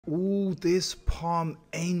all this Palm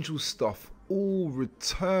Angel stuff, all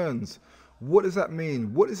returns. What does that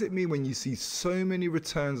mean? What does it mean when you see so many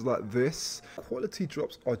returns like this? Quality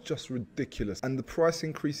drops are just ridiculous, and the price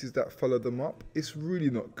increases that follow them up, it's really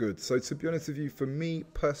not good. So to be honest with you, for me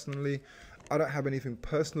personally, I don't have anything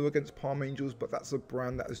personal against Palm Angels, but that's a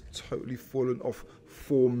brand that has totally fallen off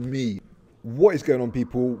for me. What is going on,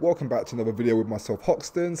 people? Welcome back to another video with myself,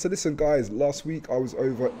 Hoxton. So listen guys, last week I was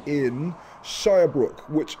over in Shirebrook,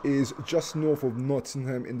 which is just north of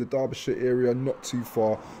Nottingham in the Derbyshire area, not too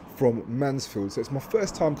far from Mansfield. So it's my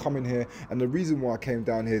first time coming here, and the reason why I came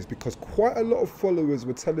down here is because quite a lot of followers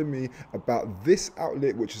were telling me about this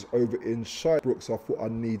outlet which is over in Shirebrook, so I thought I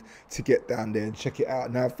need to get down there and check it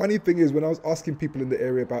out. Now funny thing is, when I was asking people in the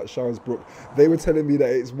area about Shirebrook, they were telling me that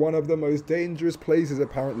it's one of the most dangerous places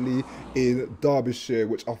apparently in Derbyshire,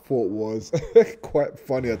 which I thought was quite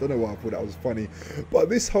funny. I don't know why I thought that was funny, but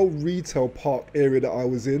this whole retail park area that I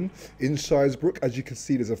was in Shirebrook, as you can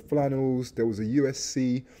see, there's a Flannels, there was a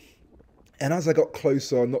USC. And as I got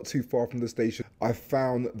closer, not too far from the station, I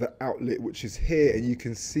found the outlet which is here, and you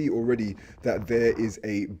can see already that there is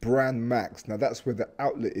a Brand Max. Now that's where the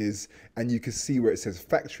outlet is, and you can see where it says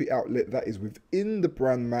factory outlet, that is within the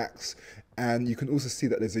Brand Max. And you can also see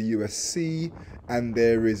that there's a USC, and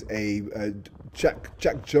there is a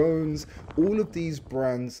Jack Jones. All of these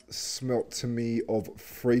brands smelt to me of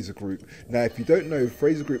Fraser Group. Now, if you don't know,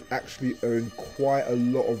 Fraser Group actually own quite a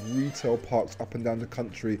lot of retail parks up and down the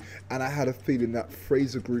country, and I had a feeling that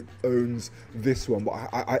Fraser Group owns this one, but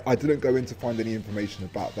I didn't go in to find any information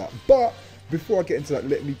about that. But before I get into that,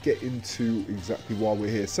 let me get into exactly why we're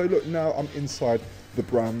here. So look, now I'm inside the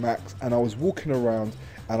Brand Max, and I was walking around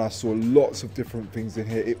and I saw lots of different things in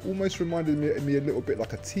here. It almost reminded me a little bit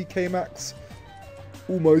like a TK Maxx.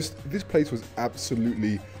 Almost. This place was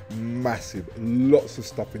absolutely massive. Lots of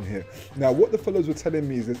stuff in here. Now what the fellows were telling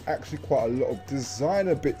me is there's actually quite a lot of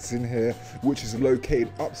designer bits in here, which is located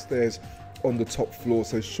upstairs on the top floor.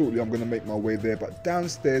 So shortly I'm going to make my way there, but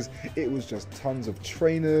downstairs it was just tons of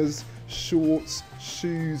trainers, shorts,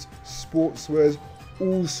 shoes, sportswears,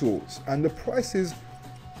 all sorts. And the prices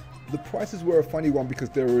were a funny one because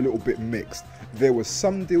they were a little bit mixed. There were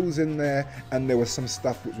some deals in there, and there was some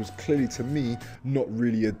stuff which was clearly, to me, not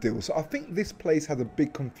really a deal. So I think this place has a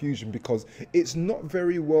big confusion because it's not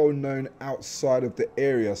very well known outside of the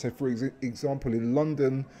area. So for example, in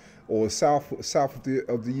London or south of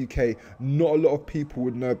the UK, not a lot of people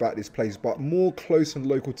would know about this place, but more close and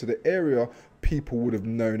local to the area, people would have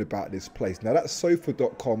known about this place. Now that's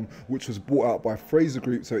sofa.com, which was bought out by Fraser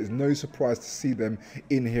Group, so it's no surprise to see them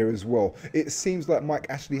in here as well. It seems like Mike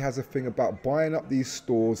Ashley has a thing about buying up these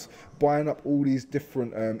stores, buying up all these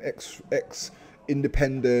different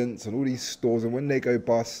ex-independents and all these stores, and when they go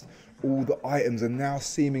bust, all the items are now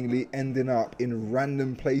seemingly ending up in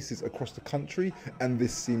random places across the country, and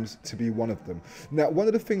this seems to be one of them. Now, one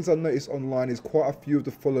of the things I noticed online is quite a few of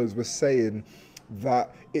the followers were saying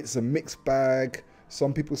that it's a mixed bag.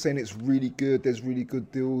 Some people saying it's really good, there's really good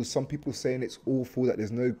deals. Some people saying it's awful, that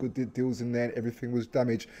there's no good deals in there and everything was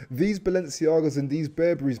damaged. These Balenciagas and these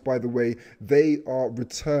Burberrys, by the way, they are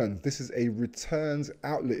returns. This is a returns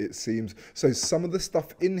outlet, it seems. So some of the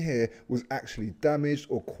stuff in here was actually damaged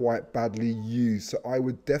or quite badly used. So I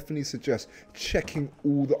would definitely suggest checking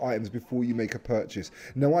all the items before you make a purchase.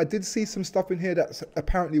 Now, I did see some stuff in here that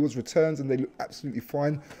apparently was returns and they look absolutely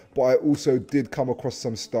fine, but I also did come across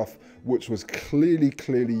some stuff which was clearly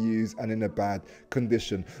used and in a bad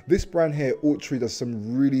condition. This brand here, Autry, does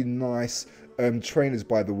some really nice trainers,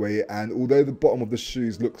 by the way, and although the bottom of the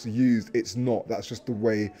shoes looks used, it's not. That's just the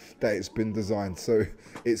way that it's been designed. So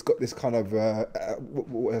it's got this kind of what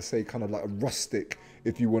would I say, kind of like a rustic,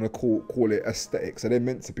 if you want to call it, aesthetic. So they're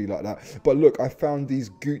meant to be like that. But look, I found these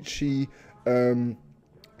Gucci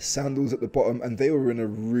sandals at the bottom, and they were in a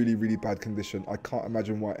really bad condition. I can't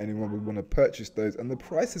imagine why anyone would want to purchase those, and the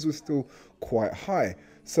prices were still quite high.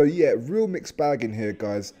 So yeah, real mixed bag in here,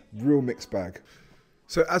 guys. Real mixed bag.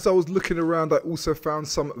 So as I was looking around, I also found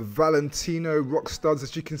some Valentino rock studs,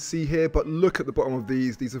 as you can see here, but look at the bottom of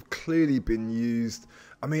these. These have clearly been used.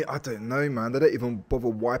 I mean, I don't know, man. They don't even bother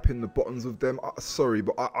wiping the bottoms of them. Sorry,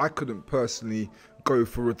 but I couldn't personally go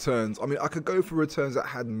for returns. I mean, I could go for returns that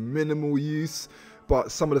had minimal use,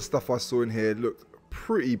 but some of the stuff I saw in here looked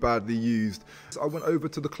pretty badly used. So I went over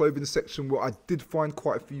to the clothing section where I did find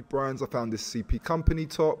quite a few brands. I found this CP Company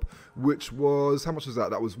top, which was, how much was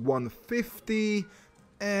that? That was $150.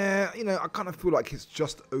 You know, I kind of feel like it's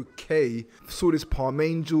just okay. Saw this Palm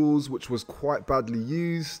Angels, which was quite badly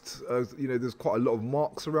used. You know, there's quite a lot of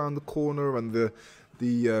marks around the corner, and the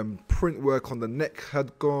The print work on the neck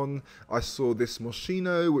had gone. I saw this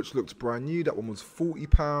Moschino, which looked brand new. That one was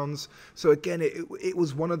 £40. So again, it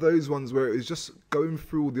was one of those ones where it was just going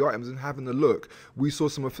through all the items and having a look. We saw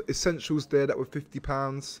some essentials there that were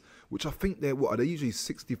 £50, which I think they're, what, are they usually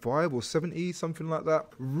 65 or 70, something like that?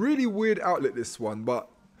 Really weird outlet, this one, but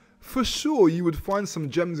for sure you would find some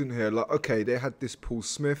gems in here. Like, okay, they had this Paul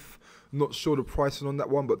Smith. Not sure the pricing on that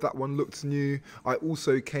one, but that one looked new. I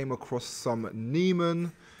also came across some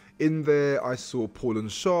Neiman in there. I saw Paul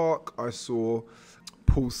and Shark. I saw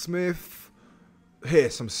Paul Smith. Here,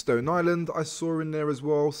 some Stone Island I saw in there as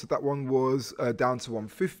well. So that one was down to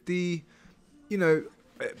 150. You know,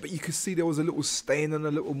 but you could see there was a little stain and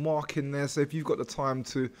a little mark in there. So if you've got the time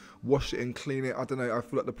to wash it and clean it, I don't know, I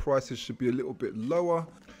feel like the prices should be a little bit lower.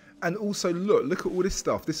 And also, look at all this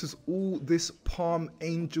stuff. This is all this Palm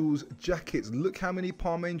Angels jackets. Look how many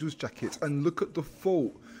Palm Angels jackets, and look at the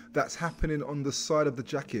fault that's happening on the side of the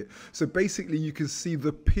jacket. So basically, you can see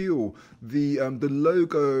the peel, the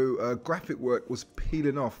logo graphic work was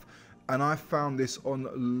peeling off. And I found this on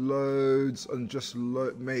loads and just,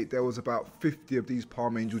 mate, there was about 50 of these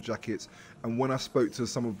Palm Angel jackets. And when I spoke to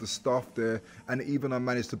some of the staff there, and even I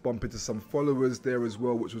managed to bump into some followers there as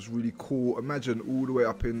well, which was really cool. Imagine all the way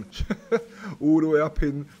up in, all the way up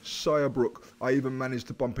in Shirebrook, I even managed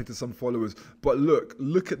to bump into some followers. But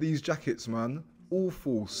look at these jackets, man.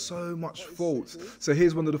 Awful, so much faults. So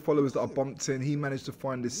here's one of the followers that I bumped in. He managed to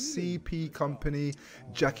find this CP company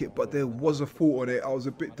jacket, but there was a fault on it. I was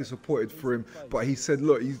a bit disappointed for him, but he said,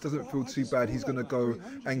 look, he doesn't feel too bad. He's gonna go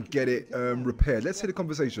and get it repaired. Let's hear the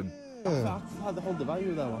conversation. I had to hold the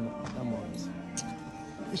value though on them ones.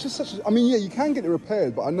 It's just such a, I mean, yeah, you can get it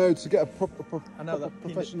repaired, but I know to get a proper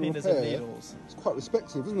professional repair, it's quite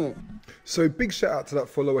expensive, isn't it? So big shout out to that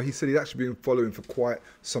follower. He said he'd actually been following for quite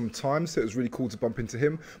some time, so it was really cool to bump into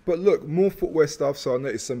him. But look, more footwear stuff. So I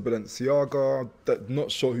noticed some Balenciaga. Not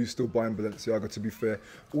sure who's still buying Balenciaga, to be fair.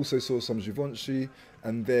 Also saw some Givenchy,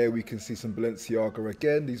 and there we can see some Balenciaga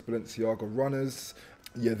again. These Balenciaga runners.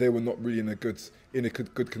 Yeah, they were not really in a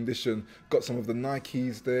good condition. Got some of the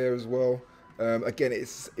Nikes there as well. Again,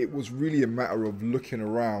 it was really a matter of looking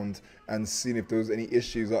around and seeing if there was any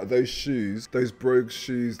issues. Like those shoes, those Brogue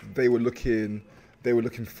shoes, they were looking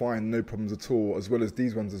fine, no problems at all. As well as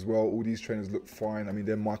these ones as well. All these trainers look fine. I mean,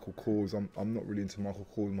 they're Michael Kors. I'm not really into Michael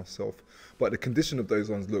Kors myself, but the condition of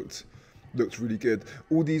those ones looked really good.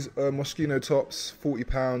 All these Moschino tops,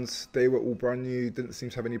 £40. They were all brand new. Didn't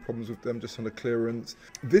seem to have any problems with them, just on the clearance.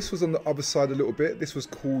 This was on the other side a little bit. This was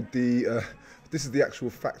called the, this is the actual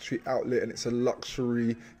factory outlet, and it's a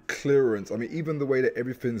luxury clearance. I mean, even the way that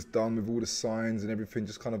everything's done with all the signs and everything,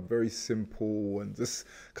 just kind of very simple and just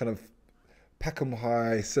kind of pack them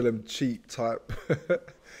high, sell them cheap type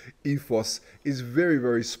ethos is very,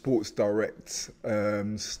 very Sports Direct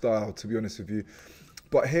style, to be honest with you.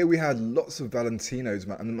 But here we had lots of Valentinos,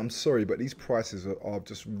 man. And I'm sorry, but these prices are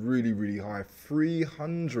just really, really high.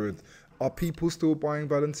 300. Are people still buying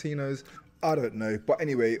Valentinos? I don't know. But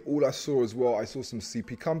anyway, all I saw as well, I saw some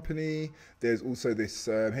CP Company. There's also this,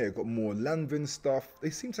 here, got more Lanvin stuff. They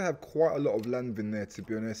seem to have quite a lot of Lanvin there, to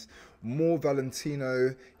be honest. More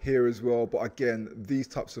Valentino here as well. But again, these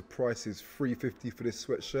types of prices, $350 for this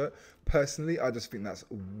sweatshirt. Personally, I just think that's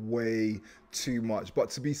way too much. But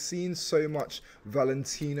to be seeing so much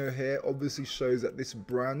Valentino here obviously shows that this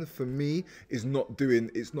brand, for me, is not doing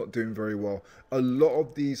very well. A lot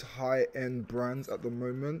of these high-end brands at the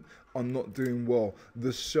moment are not doing well.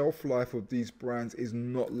 The shelf life of these brands is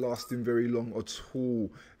not lasting very long at all.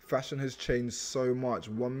 Fashion has changed so much.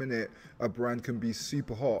 1 minute a brand can be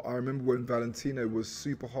super hot. I remember when Valentino was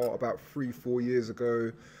super hot about 3-4 years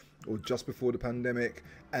ago, or just before the pandemic,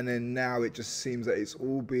 and then now it just seems that it's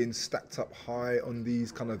all being stacked up high on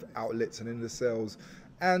these kind of outlets and in the sales.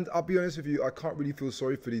 And I'll be honest with you, I can't really feel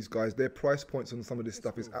sorry for these guys. Their price points on some of this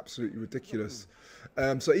stuff is absolutely ridiculous.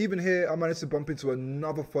 So even here, I managed to bump into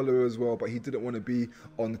another follower as well, but he didn't want to be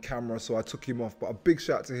on camera, so I took him off. But a big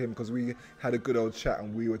shout out to him, because we had a good old chat,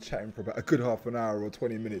 and we were chatting for about a good half an hour or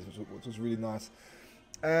 20 minutes, which was really nice.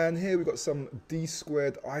 And here we got some D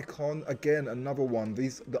squared Icon. Again, another one.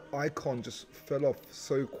 The Icon just fell off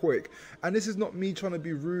so quick. And this is not me trying to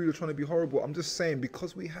be rude or trying to be horrible. I'm just saying,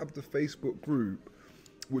 because we have the Facebook group,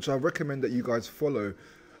 which I recommend that you guys follow,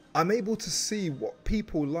 I'm able to see what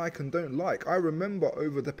people like and don't like. I remember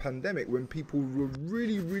over the pandemic when people were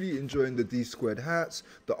really, really enjoying the D squared hats,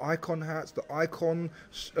 the Icon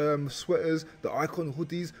sweaters, the Icon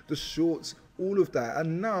hoodies, the shorts, all of that.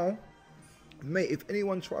 And now Mate, if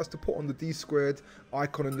anyone tries to put on the D squared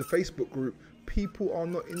icon in the Facebook group, people are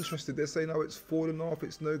not interested. They're saying, oh, it's fallen off,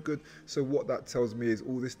 it's no good. So what that tells me is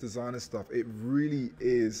all this designer stuff, it really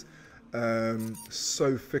is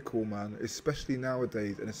so fickle, man, especially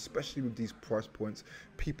nowadays, and especially with these price points.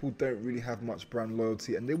 People don't really have much brand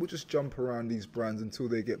loyalty, and they will just jump around these brands until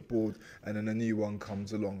they get bored and then a new one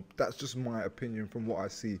comes along. That's just my opinion from what I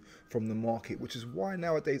see from the market, which is why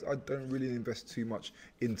nowadays I don't really invest too much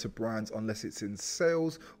into brands unless it's in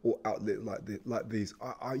sales or outlet like these.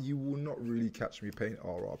 You will not really catch me paying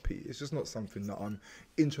RRP. It's just not something that I'm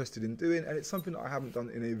interested in doing, and it's something that I haven't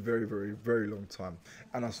done in a very, very, very long time.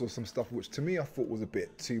 And I saw some stuff which to me I thought was a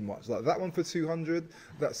bit too much, like that one for 200,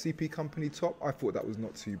 that CP Company top. I thought that was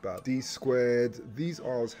not too bad. D squared, these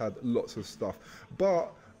R's had lots of stuff,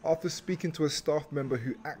 but after speaking to a staff member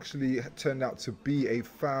who actually turned out to be a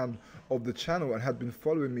fan of the channel and had been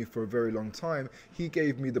following me for a very long time, he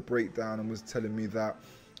gave me the breakdown and was telling me that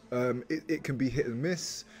it can be hit and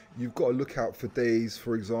miss. You've got to look out for days,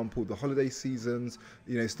 for example, the holiday seasons,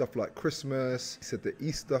 you know, stuff like Christmas. He said the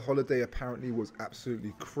Easter holiday apparently was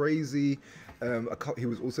absolutely crazy. He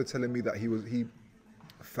was also telling me that he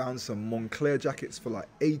found some Moncler jackets for like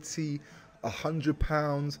 80,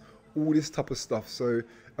 £100, all this type of stuff. So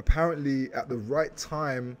apparently at the right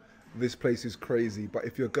time, this place is crazy. But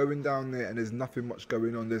if you're going down there and there's nothing much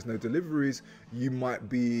going on, there's no deliveries, you might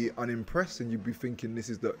be unimpressed and you'd be thinking this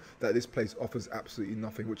is that this place offers absolutely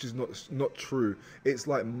nothing, which is not true. It's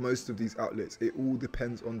like most of these outlets, it all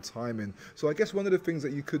depends on timing. So I guess one of the things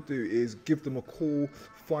that you could do is give them a call,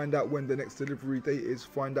 find out when the next delivery date is,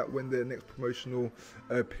 find out when the next promotional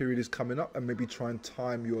period is coming up, and maybe try and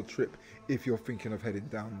time your trip if you're thinking of heading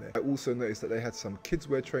down there. I also noticed that they had some kids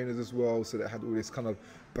wear trainers as well, so they had all this kind of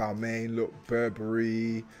Balmain look,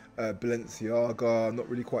 Burberry, Balenciaga. I'm not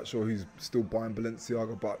really quite sure who's still buying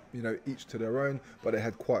Balenciaga, but you know, each to their own. But they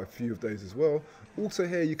had quite a few of those as well. Also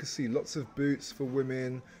here you can see lots of boots for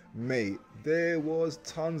women. Mate, there was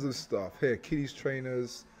tons of stuff here. Kiddies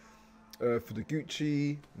trainers for the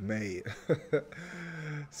Gucci, mate.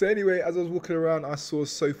 So anyway, as I was walking around, I saw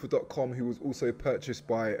sofa.com, who was also purchased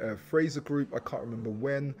by Fraser Group. I can't remember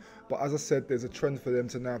when, but as I said, there's a trend for them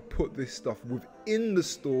to now put this stuff within the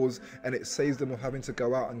stores, and it saves them of having to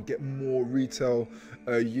go out and get more retail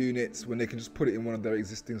units when they can just put it in one of their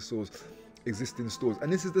existing stores.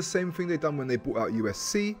 And this is the same thing they done when they bought out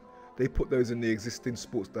USC. They put those in the existing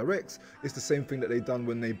Sports Directs. It's the same thing that they done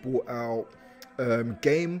when they bought out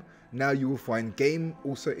Game. Now you will find Game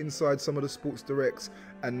also inside some of the Sports Directs,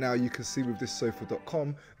 and now you can see with this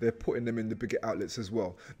sofa.com, they're putting them in the bigger outlets as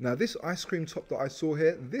well. Now this ice cream top that I saw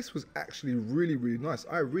here, this was actually really, really nice.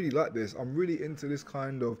 I really like this. I'm really into this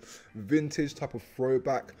kind of vintage type of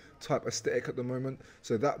throwback type aesthetic at the moment.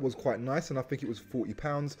 So that was quite nice, and I think it was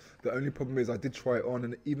 £40. The only problem is I did try it on,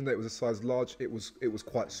 and even though it was a size large, it was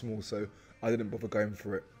quite small, so I didn't bother going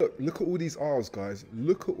for it. Look at all these R's, guys.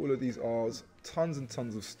 Look at all of these R's. Tons and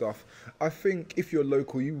tons of stuff. I think if you're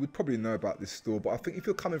local, you would probably know about this store, but I think if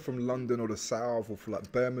you're coming from London or the south, or from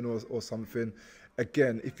like Birmingham or something,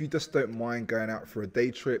 again, if you just don't mind going out for a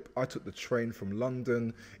day trip, I took the train from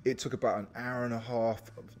London. It took about an hour and a half.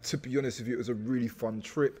 To be honest with you, it was a really fun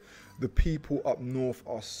trip. The people up north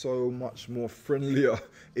are so much more friendlier,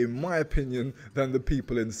 in my opinion, than the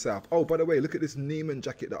people in south. Oh, by the way, look at this Neiman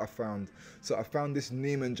jacket that I found. So I found this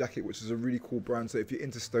Neiman jacket, which is a really cool brand. So if you're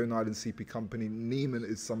into Stone Island CP Company, Neiman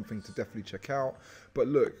is something to definitely check out. But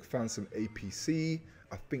look, found some APC.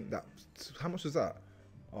 I think that, how much was that?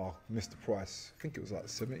 Oh, missed the price. I think it was like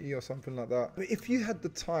 70 or something like that. I mean, if you had the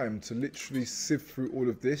time to literally sift through all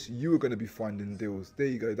of this, you were going to be finding deals. There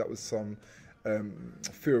you go. That was some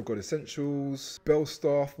Fear of God Essentials, Bell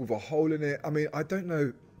Staff with a hole in it. I mean, I don't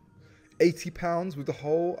know, £80 with the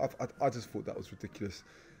hole. I just thought that was ridiculous.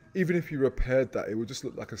 Even if you repaired that, it would just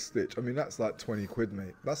look like a stitch. I mean, that's like 20 quid,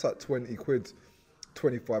 mate. That's like 20 quid,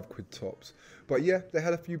 25 quid tops. But yeah, they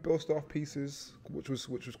had a few Bell Staff pieces, which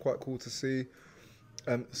was quite cool to see.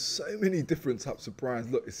 So many different types of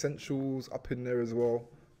brands. Look, Essentials up in there as well.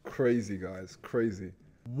 Crazy, guys, crazy.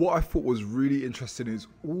 What I thought was really interesting is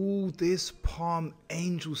all this Palm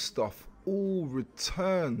Angel stuff, all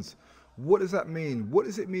returns. What does that mean? What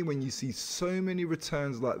does it mean when you see so many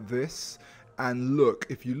returns like this? And look,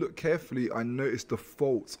 if you look carefully, I noticed the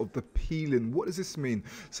faults of the peeling. What does this mean?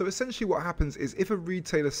 So essentially what happens is if a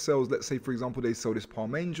retailer sells, let's say for example, they sell this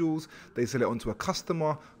Palm Angels, they sell it onto a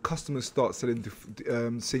customer, customers start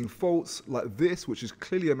seeing faults like this, which is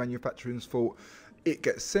clearly a manufacturing's fault. it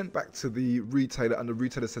gets sent back to the retailer, and the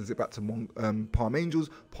retailer sends it back to Palm Angels.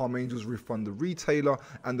 Palm Angels refund the retailer,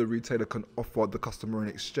 and the retailer can offer the customer an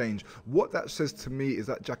exchange. What that says to me is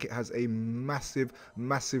that jacket has a massive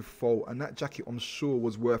fault, and that jacket I'm sure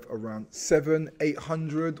was worth around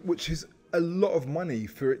 700-800, which is a lot of money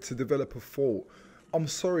for it to develop a fault. I'm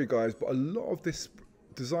sorry guys, but a lot of this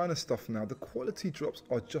designer stuff now, the quality drops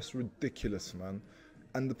are just ridiculous, man.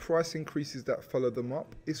 And the price increases that follow them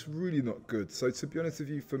up, it's really not good. So to be honest with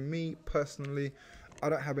you, for me personally, I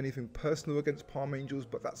don't have anything personal against Palm Angels,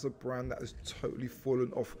 but that's a brand that has totally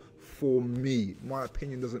fallen off for me. My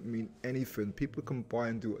opinion doesn't mean anything. People can buy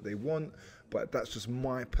and do what they want, but that's just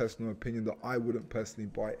my personal opinion, that I wouldn't personally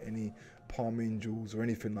buy any Palm Angels or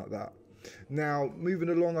anything like that. Now, moving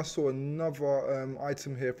along, I saw another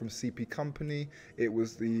item here from CP Company. It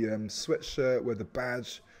was the sweatshirt where the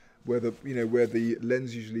badge, where the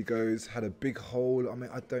lens usually goes, had a big hole. I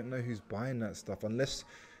mean, I don't know who's buying that stuff, unless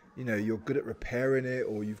you're good at repairing it,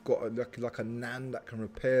 or you've got like a nan that can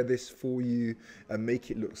repair this for you and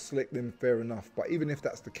make it look slick. Then fair enough. But even if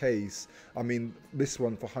that's the case, I mean, this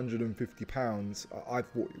one for £150, I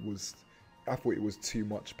thought it was too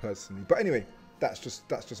much personally. But anyway, that's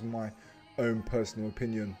just my own personal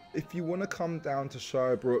opinion. If you want to come down to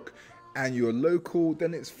Shirebrook and you're local,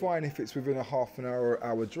 then it's fine if it's within a half an hour or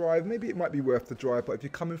hour drive. Maybe it might be worth the drive, but if you're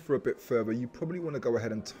coming for a bit further, you probably want to go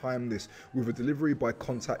ahead and time this with a delivery by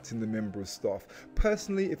contacting the member of staff.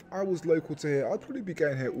 Personally, if I was local to here, I'd probably be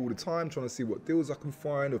going here all the time, trying to see what deals I can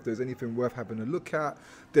find, or if there's anything worth having a look at.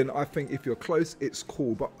 Then I think if you're close, it's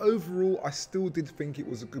cool. But overall, I still did think it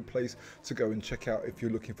was a good place to go and check out if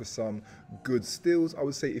you're looking for some good steals. I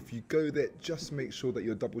would say if you go there, just make sure that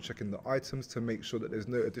you're double checking the items to make sure that there's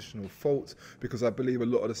no additional fault, because I believe a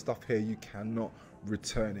lot of the stuff here you cannot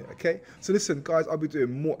return it. Okay, so listen guys, I'll be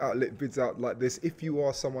doing more outlet vids out like this. If you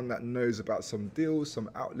are someone that knows about some deals, some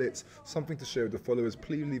outlets, something to share with the followers,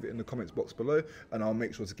 please leave it in the comments box below and I'll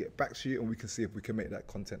make sure to get back to you and we can see if we can make that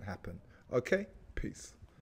content happen. Okay, peace.